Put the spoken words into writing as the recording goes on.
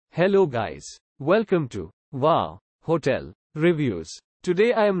Hello guys. Welcome to Wow Hotel Reviews.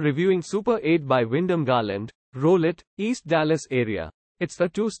 Today I am reviewing Super 8 by Wyndham Garland, Rowlett, East Dallas area. It's a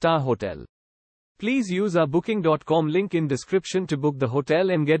 2-star hotel. Please use our booking.com link in description to book the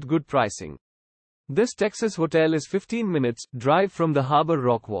hotel and get good pricing. This Texas hotel is 15 minutes drive from the Harbor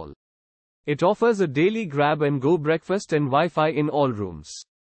Rockwall. It offers a daily grab-and-go breakfast and Wi-Fi in all rooms.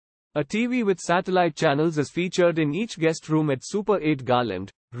 A TV with satellite channels is featured in each guest room at Super 8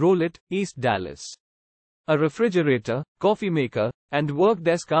 Garland, Rowlett, East Dallas. A refrigerator, coffee maker, and work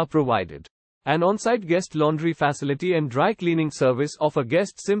desk are provided. An on-site guest laundry facility and dry cleaning service offer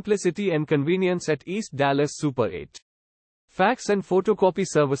guest simplicity and convenience at East Dallas Super 8. Fax and photocopy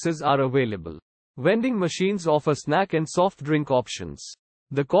services are available. Vending machines offer snack and soft drink options.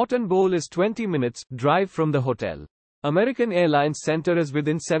 The Cotton Bowl is 20 minutes drive from the hotel. American Airlines Center is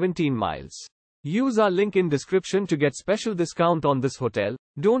within 17 miles. Use our link in description to get special discount on this hotel.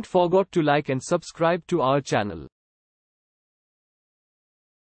 Don't forget to like and subscribe to our channel.